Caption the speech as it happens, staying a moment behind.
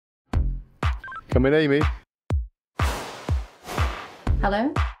Come in, Amy.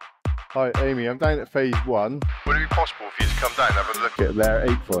 Hello? Hi, Amy. I'm down at phase 1. Would it be possible for you to come down and have a look at layer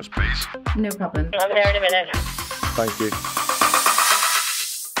 8 for us, please? No problem. I'm there in a minute. Thank you.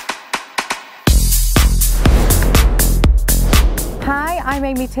 Hi, I'm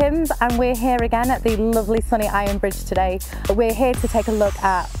Amy Timms and we're here again at the lovely sunny Ironbridge today. We're here to take a look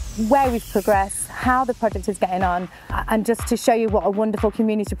at where we've progressed, how the project is getting on, and just to show you what a wonderful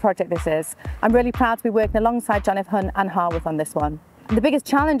community project this is. I'm really proud to be working alongside Jonathan Hunt and Harworth on this one. The biggest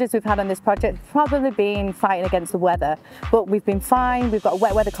challenges we've had on this project have probably been fighting against the weather, but we've been fine. We've got a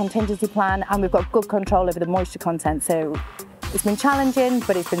wet weather contingency plan and we've got good control over the moisture content, so it's been challenging,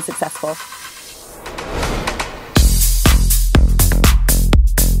 but it's been successful.